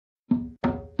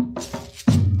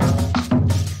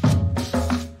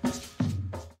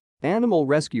Animal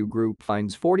rescue group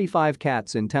finds 45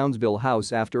 cats in Townsville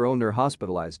house after owner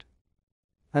hospitalized.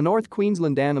 A North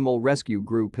Queensland animal rescue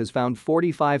group has found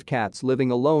 45 cats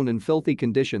living alone in filthy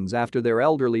conditions after their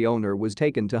elderly owner was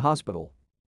taken to hospital.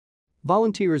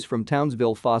 Volunteers from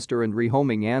Townsville foster and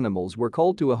rehoming animals were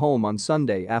called to a home on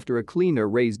Sunday after a cleaner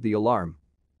raised the alarm.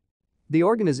 The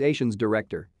organization's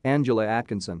director, Angela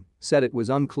Atkinson, said it was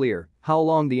unclear how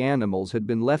long the animals had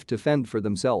been left to fend for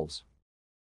themselves.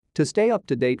 To stay up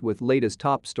to date with latest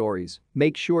top stories,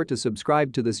 make sure to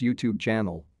subscribe to this YouTube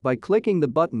channel by clicking the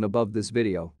button above this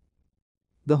video.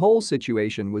 The whole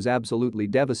situation was absolutely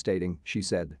devastating, she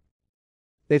said.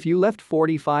 If you left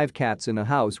 45 cats in a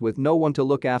house with no one to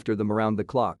look after them around the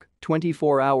clock,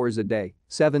 24 hours a day,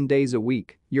 7 days a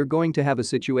week, you're going to have a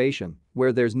situation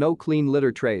where there's no clean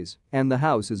litter trays and the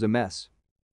house is a mess.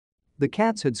 The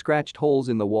cats had scratched holes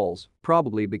in the walls,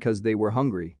 probably because they were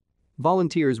hungry.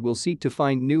 Volunteers will seek to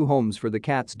find new homes for the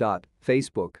cats.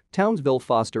 Facebook, Townsville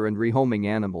foster and rehoming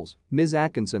animals. Ms.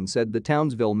 Atkinson said the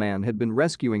Townsville man had been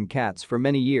rescuing cats for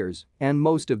many years and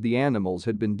most of the animals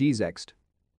had been desexed.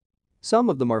 Some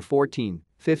of them are 14,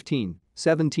 15,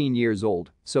 17 years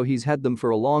old, so he's had them for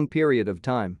a long period of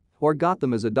time or got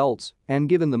them as adults and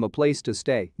given them a place to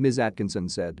stay, Ms. Atkinson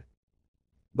said.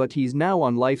 But he's now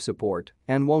on life support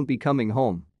and won't be coming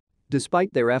home.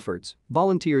 Despite their efforts,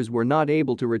 volunteers were not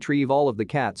able to retrieve all of the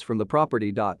cats from the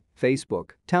property.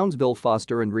 Facebook, Townsville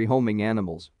foster and rehoming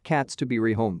animals, cats to be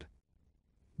rehomed.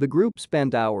 The group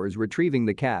spent hours retrieving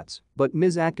the cats, but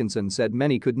Ms. Atkinson said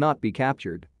many could not be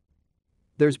captured.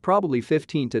 There's probably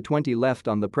 15 to 20 left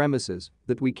on the premises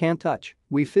that we can't touch,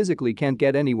 we physically can't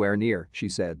get anywhere near, she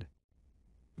said.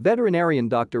 Veterinarian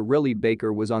Dr. Riley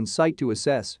Baker was on site to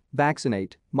assess,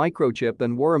 vaccinate, microchip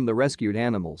and worm the rescued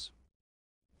animals.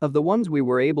 Of the ones we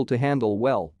were able to handle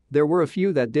well, there were a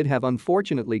few that did have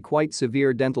unfortunately quite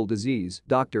severe dental disease,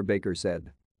 Dr. Baker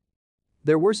said.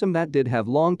 There were some that did have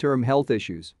long-term health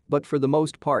issues, but for the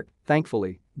most part,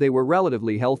 thankfully, they were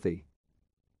relatively healthy.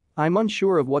 I'm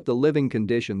unsure of what the living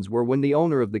conditions were when the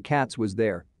owner of the cats was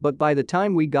there, but by the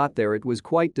time we got there it was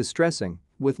quite distressing,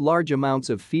 with large amounts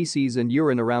of feces and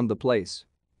urine around the place.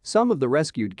 Some of the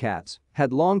rescued cats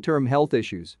had long-term health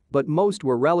issues, but most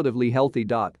were relatively healthy.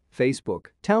 Facebook,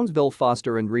 Townsville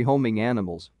foster and rehoming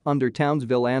animals. Under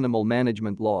Townsville animal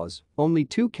management laws, only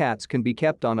 2 cats can be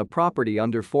kept on a property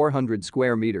under 400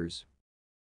 square meters.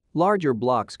 Larger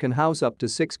blocks can house up to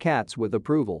 6 cats with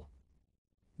approval.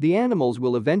 The animals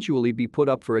will eventually be put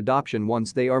up for adoption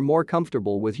once they are more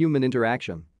comfortable with human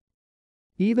interaction.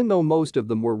 Even though most of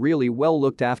them were really well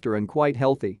looked after and quite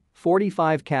healthy,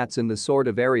 45 cats in the sort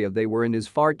of area they were in is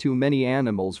far too many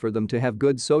animals for them to have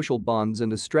good social bonds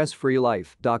and a stress-free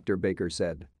life, Dr. Baker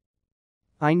said.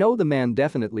 I know the man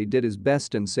definitely did his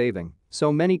best in saving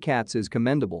so many cats is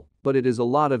commendable, but it is a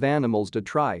lot of animals to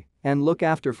try and look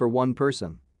after for one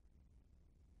person.